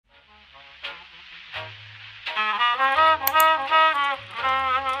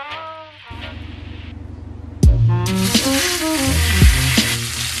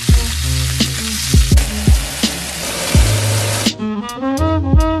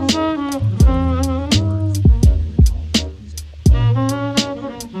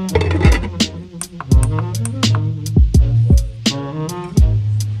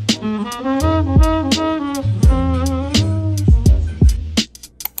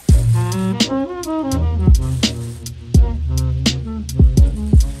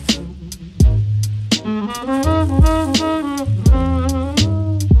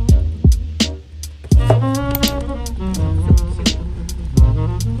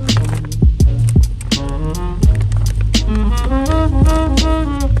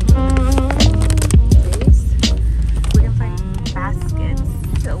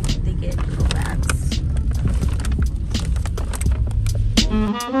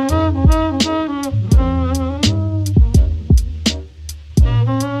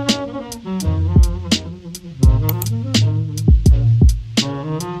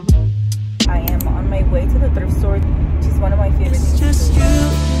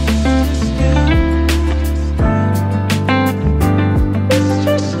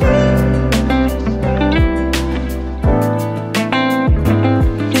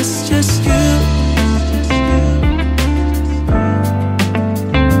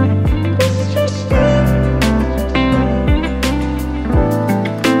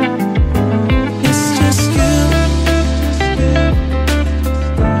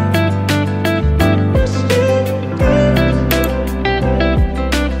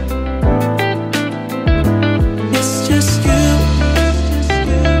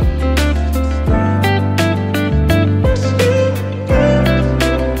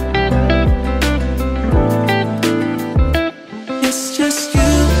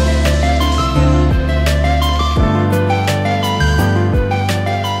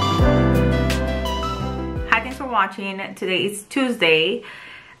watching. Today is Tuesday.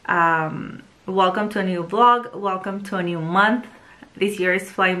 Welcome to a new vlog. Welcome to a new month. This year is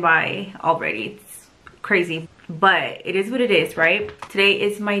flying by already. It's crazy, but it is what it is, right? Today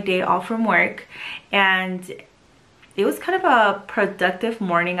is my day off from work, and it was kind of a productive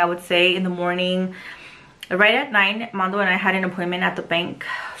morning, I would say. In the morning, right at 9, Mando and I had an appointment at the bank.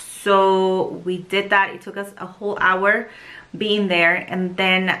 So we did that. It took us a whole hour being there, and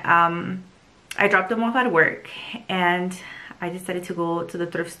then I dropped them off at work, and I decided to go to the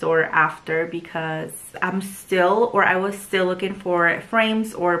thrift store after because I was still looking for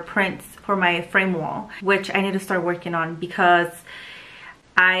frames or prints for my frame wall, which I need to start working on because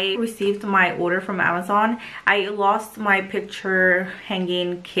I received my order from Amazon. I lost my picture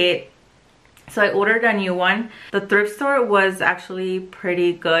hanging kit, so I ordered a new one. The thrift store was actually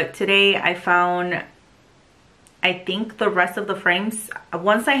pretty good today. I found, I think, the rest of the frames.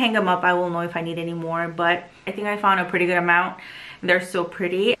 Once I hang them up, I will know if I need any more, but I think I found a pretty good amount. They're so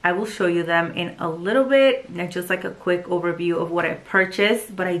pretty. I will show you them in a little bit, and just like a quick overview of what I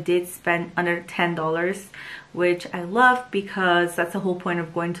purchased, but I did spend under $10, which I love because that's the whole point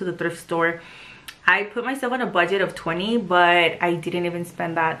of going to the thrift store. I put myself on a budget of 20, but I didn't even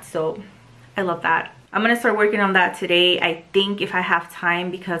spend that, so I love that. I'm gonna start working on that today, I think, if I have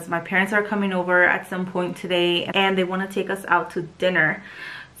time, because my parents are coming over at some point today and they want to take us out to dinner.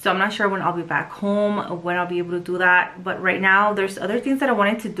 So I'm not sure when I'll be back home, when I'll be able to do that. But right now there's other things that I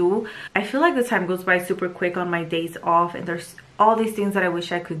wanted to do. I feel like the time goes by super quick on my days off, and there's all these things that I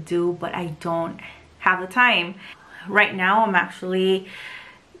wish I could do, but I don't have the time. Right now I'm actually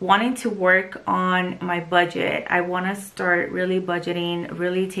wanting to work on my budget. I want to start really budgeting,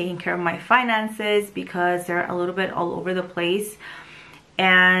 really taking care of my finances, because they're a little bit all over the place,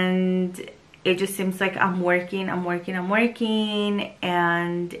 and it just seems like I'm working,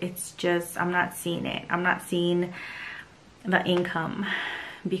 and it's just, I'm not seeing it. I'm not seeing the income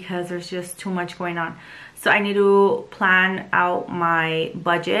because there's just too much going on. So I need to plan out my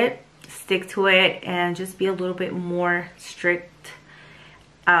budget, stick to it, and just be a little bit more strict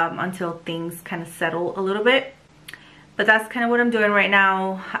until things kind of settle a little bit. But that's kind of what I'm doing right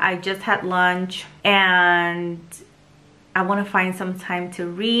now. I just had lunch, and I want to find some time to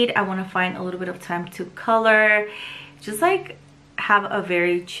read. I want to find a little bit of time to color, just like have a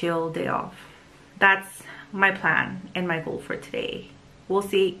very chill day off. That's my plan and my goal for today. We'll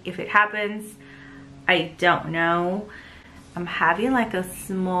see if it happens. I don't know. I'm having like a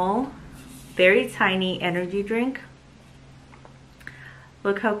small, very tiny energy drink.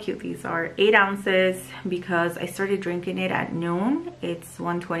 Look how cute these are. 8 ounces, because I started drinking it at noon. It's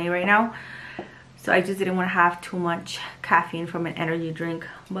 1:20 right now. So I just didn't want to have too much caffeine from an energy drink.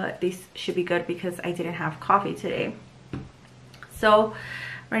 But this should be good because I didn't have coffee today. So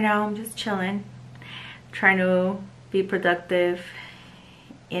right now I'm just chilling, trying to be productive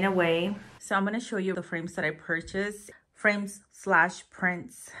in a way. So I'm going to show you the frames that I purchased. Frames slash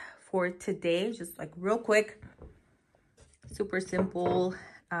prints for today. Just like real quick. Super simple,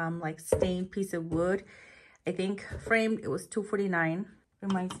 like stained piece of wood. I think framed, it was $2.49.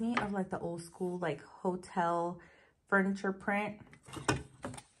 Reminds me of like the old school like hotel furniture print.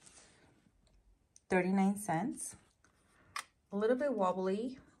 39 cents. A little bit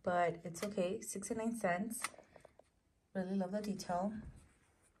wobbly, but it's okay. 69 cents. Really love the detail.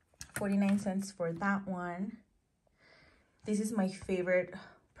 49 cents for that one. This is my favorite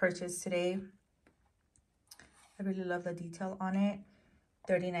purchase today. I really love the detail on it.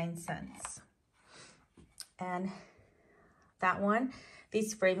 39 cents. And that one,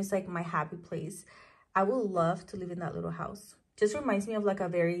 this frame is like my happy place. I would love to live in that little house. Just reminds me of like a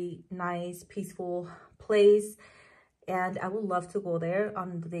very nice, peaceful place. And I would love to go there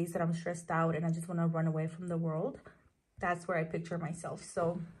on the days that I'm stressed out and I just want to run away from the world. That's where I picture myself.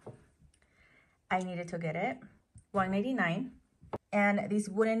 So I needed to get it. $1.89. And this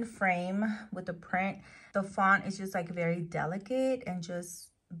wooden frame with the print, the font is just like very delicate and just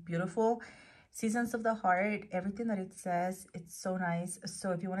beautiful. Seasons of the Heart, everything that it says, it's so nice.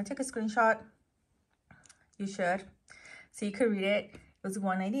 So if you want to take a screenshot, you should, so you could read it. It was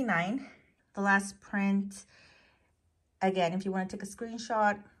 $1.99. The last print, again, if you want to take a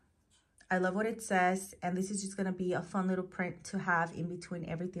screenshot, I love what it says, and this is just going to be a fun little print to have in between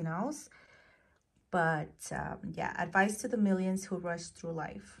everything else. But yeah, advice to the millions who rush through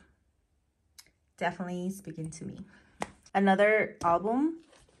life. Definitely speaking to me. Another album,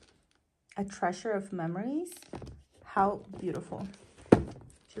 A Treasure of Memories. How beautiful.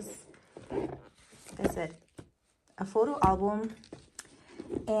 Just, like I said, a photo album.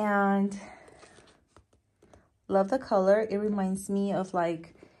 And love the color. It reminds me of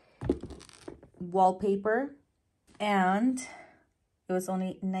like wallpaper. and it was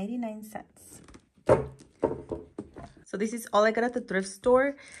only 99 cents. So this is all I got at the thrift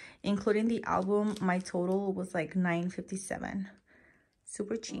store, including the album. My total was like $9.57.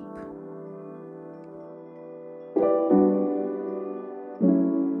 Super cheap.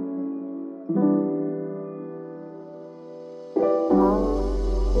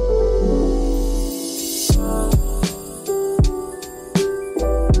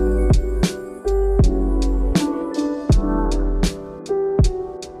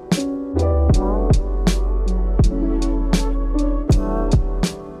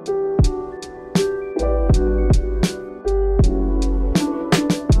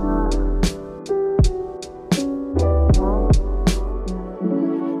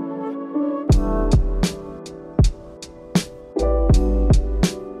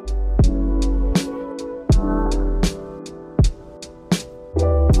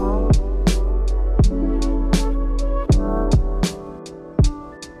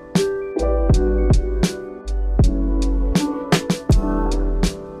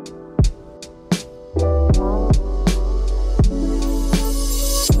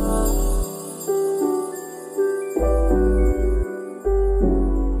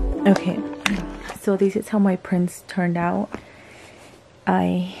 Okay, so this is how my prints turned out.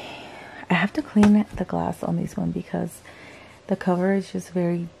 I have to clean the glass on this one because the cover is just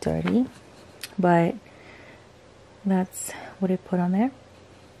very dirty, but that's what I put on there.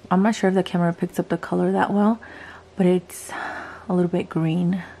 I'm not sure if the camera picks up the color that well, but it's a little bit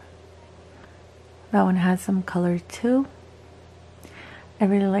green. That one has some color too. I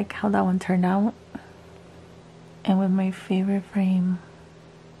really like how that one turned out, and with my favorite frame.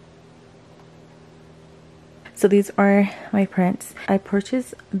 So these are my prints. I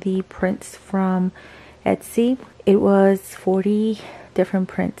purchased the prints from Etsy. It was 40 different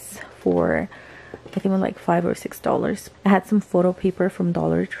prints for, I think it was like $5 or $6. I had some photo paper from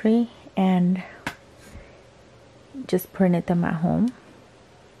Dollar Tree and just printed them at home.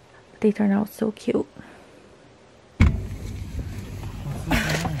 They turned out so cute.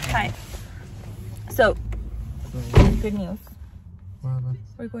 Hi. So, good news.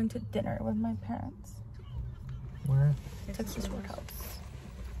 We're going to dinner with my parents. Where? Texas Roadhouse.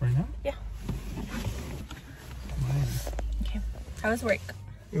 Right now? Yeah. Man. Okay. How was work?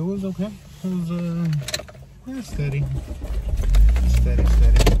 It was okay. It was yeah, steady. Steady.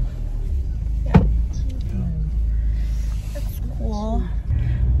 Yeah. That's cool.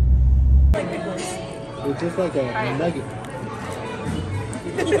 It's just like a nugget.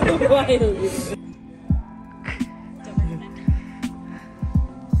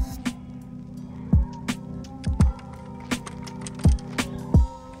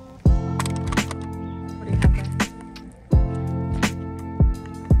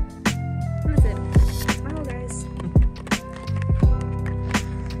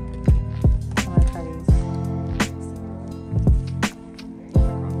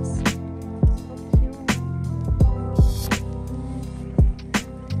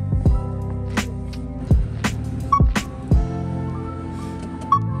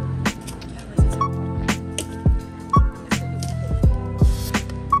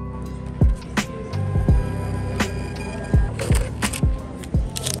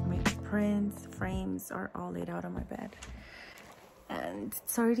 Frames are all laid out on my bed, and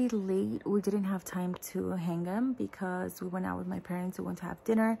it's already late. We didn't have time to hang them because we went out with my parents. We went to have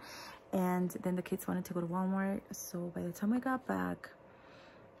dinner, and then the kids wanted to go to Walmart. So by the time I got back,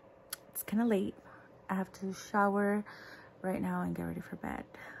 it's kind of late. I have to shower right now and get ready for bed,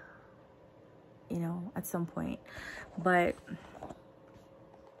 you know, at some point. But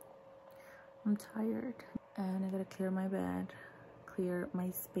I'm tired and I gotta clear my bed, clear my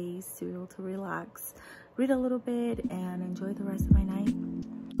space to be able to relax, read a little bit, and enjoy the rest of my night.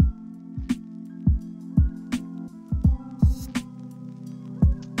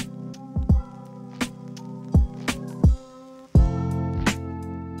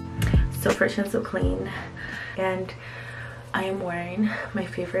 So fresh and so clean, and I am wearing my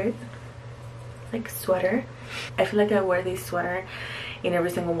favorite like sweater. I feel like I wear this sweater in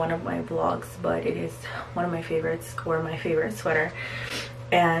every single one of my vlogs, but it is one of my favorites, or my favorite sweater,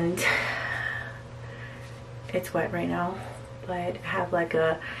 and it's wet right now, but I have like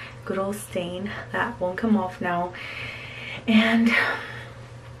a good old stain that won't come off now, and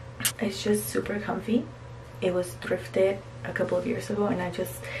it's just super comfy. It was thrifted a couple of years ago, and I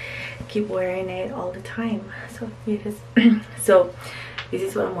just keep wearing it all the time. So it is so this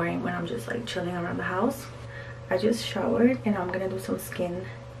is what I'm wearing when I'm just like chilling around the house. I just showered and I'm gonna do some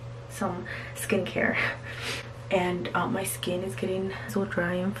skincare, and my skin is getting so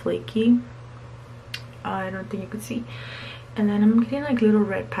dry and flaky. I don't think you could see. And then I'm getting like little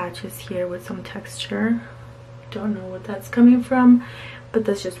red patches here with some texture. Don't know what that's coming from, but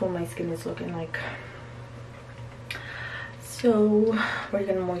that's just what my skin is looking like. So we're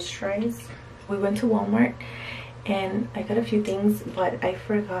gonna moisturize. We went to Walmart and I got a few things, but I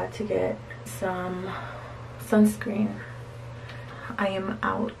forgot to get some sunscreen. I am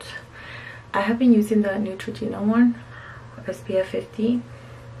out. I have been using the Neutrogena one, SPF 50,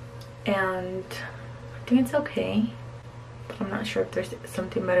 and I think it's okay, but I'm not sure if there's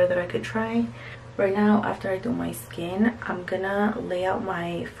something better that I could try. Right now, after I do my skin, I'm gonna lay out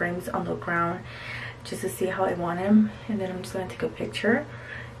my frames on the ground just to see how I want them, and then I'm just gonna take a picture,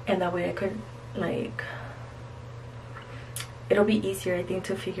 and that way I could, like, it'll be easier, I think,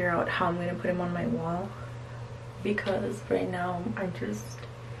 to figure out how I'm gonna put them on my wall, because right now I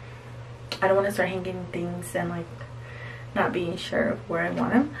don't want to start hanging things and like not being sure of where I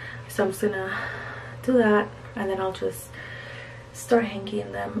want them. So I'm just gonna do that, and then I'll just start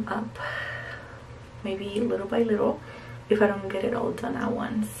hanging them up, maybe little by little, if I don't get it all done at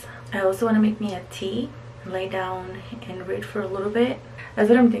once. I also want to make me a tea, lay down and read for a little bit. That's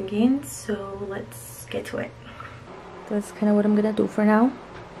what I'm thinking, so let's get to it. That's kind of what I'm gonna do for now.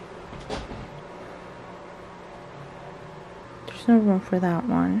 There's no room for that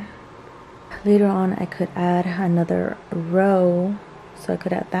one. Later on I could add another row, so I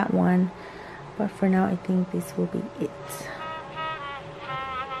could add that one, but for now I think this will be it.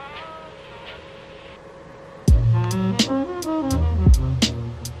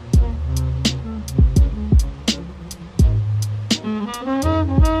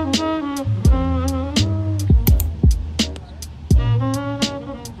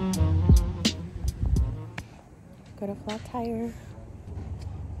 Got a flat tire.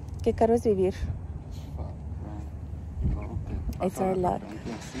 Qué caro es vivir. It's our luck.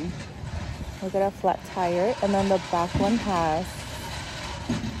 We got a flat tire, and then the back one has,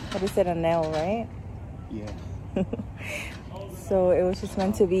 what is it, a nail, right? Yeah. So it was just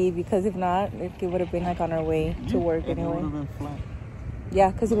meant to be, because if not, it would have been like on our way to work anyway. It would have been flat.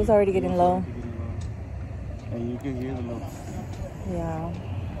 Yeah, because it was already getting low. And you can hear the low. Yeah.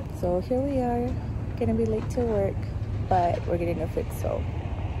 So here we are, gonna be late to work, but we're getting it fixed, so.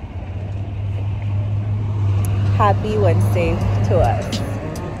 Happy Wednesday to us.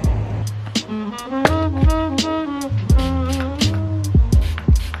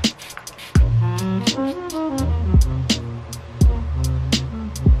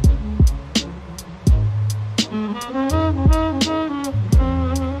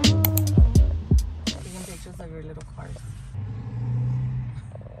 Taking pictures of your little cars.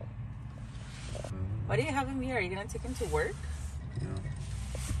 Why do you have him here? Are you gonna take him to work? Yeah.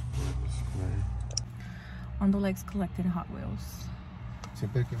 Ondo likes collecting Hot Wheels.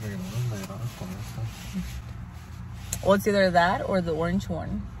 Siempre que me graban con esta. Well, it's either that or the orange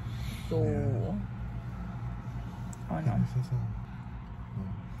one. So, Yeah. oh no.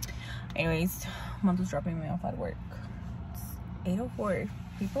 Anyways, Mondo's dropping me off at work. It's 8:04.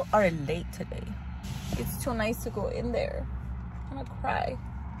 People are late today. It's too nice to go in there. I'm gonna cry.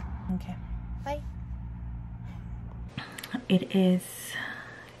 Okay, bye. It is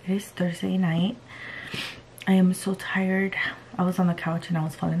Thursday night. I am so tired. I was on the couch and I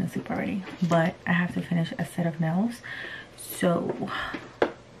was falling asleep already, but I have to finish a set of nails. So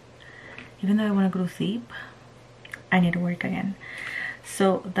even though I want to go to sleep, I need to work again.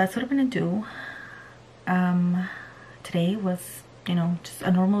 So that's what I'm gonna do. Today was, you know, just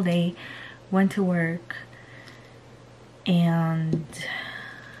a normal day. Went to work and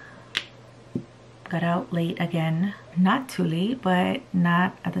got out late again. Not too late, but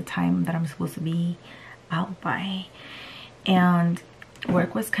not at the time that I'm supposed to be out by. And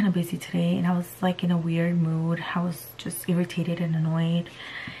work was kind of busy today, and I was like in a weird mood. I was just irritated and annoyed,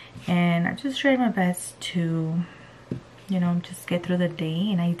 and I just tried my best to, you know, just get through the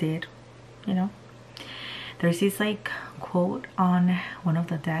day, and I did. You know, there's this like quote on one of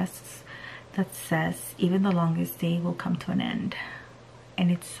the desks that says, even the longest day will come to an end. And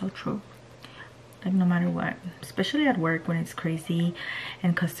it's so true. Like, no matter what, especially at work when it's crazy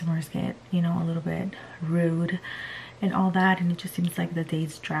and customers get, you know, a little bit rude and all that, and it just seems like the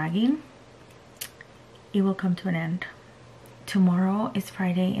day's dragging, it will come to an end. Tomorrow is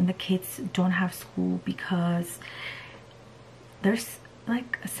Friday and the kids don't have school because there's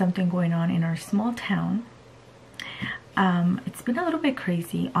like something going on in our small town. It's been a little bit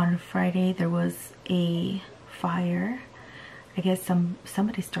crazy. On Friday there was a fire. I guess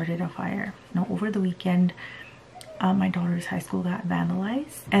somebody started a fire. No, over the weekend, my daughter's high school got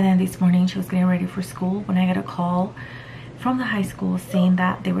vandalized, and then this morning she was getting ready for school when I got a call from the high school saying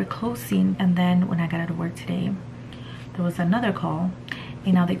that they were closing, and then when I got out of work today there was another call,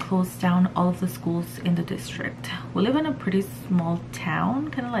 and now they closed down all of the schools in the district. We live in a pretty small town,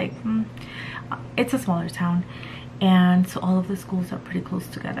 kind of like it's a smaller town, and so all of the schools are pretty close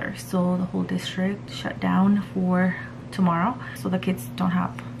together, so the whole district shut down for tomorrow, so the kids don't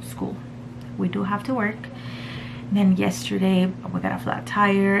have school. We do have to work. And then yesterday we got a flat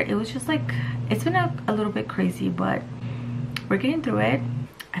tire. It was just like, it's been a little bit crazy, but we're getting through it.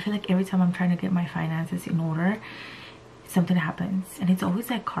 I feel like every time I'm trying to get my finances in order, something happens, and it's always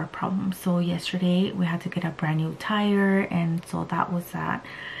like car problems. So yesterday we had to get a brand new tire, and so that was that.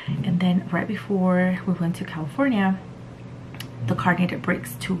 And then right before we went to California, the car needed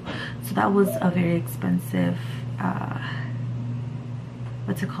brakes too, so that was a very expensive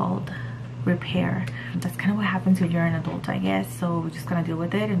what's it called, repair. That's kind of what happens when you're an adult, I guess. So we're just gonna deal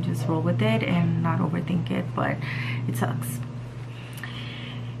with it and just roll with it and not overthink it, but it sucks.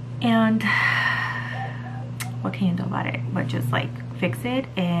 And what can you do about it but just like fix it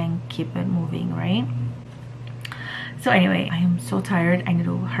and keep it moving, right? So anyway, I am so tired. I need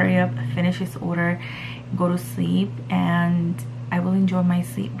to hurry up, finish this order, go to sleep, and I will enjoy my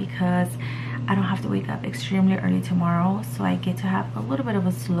sleep because I don't have to wake up extremely early tomorrow, so I get to have a little bit of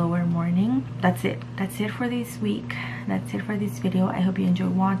a slower morning. That's it for this week. That's it for this video. I hope you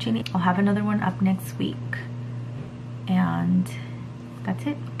enjoyed watching. I'll have another one up next week, and that's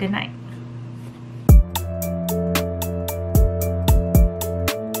it. Good night.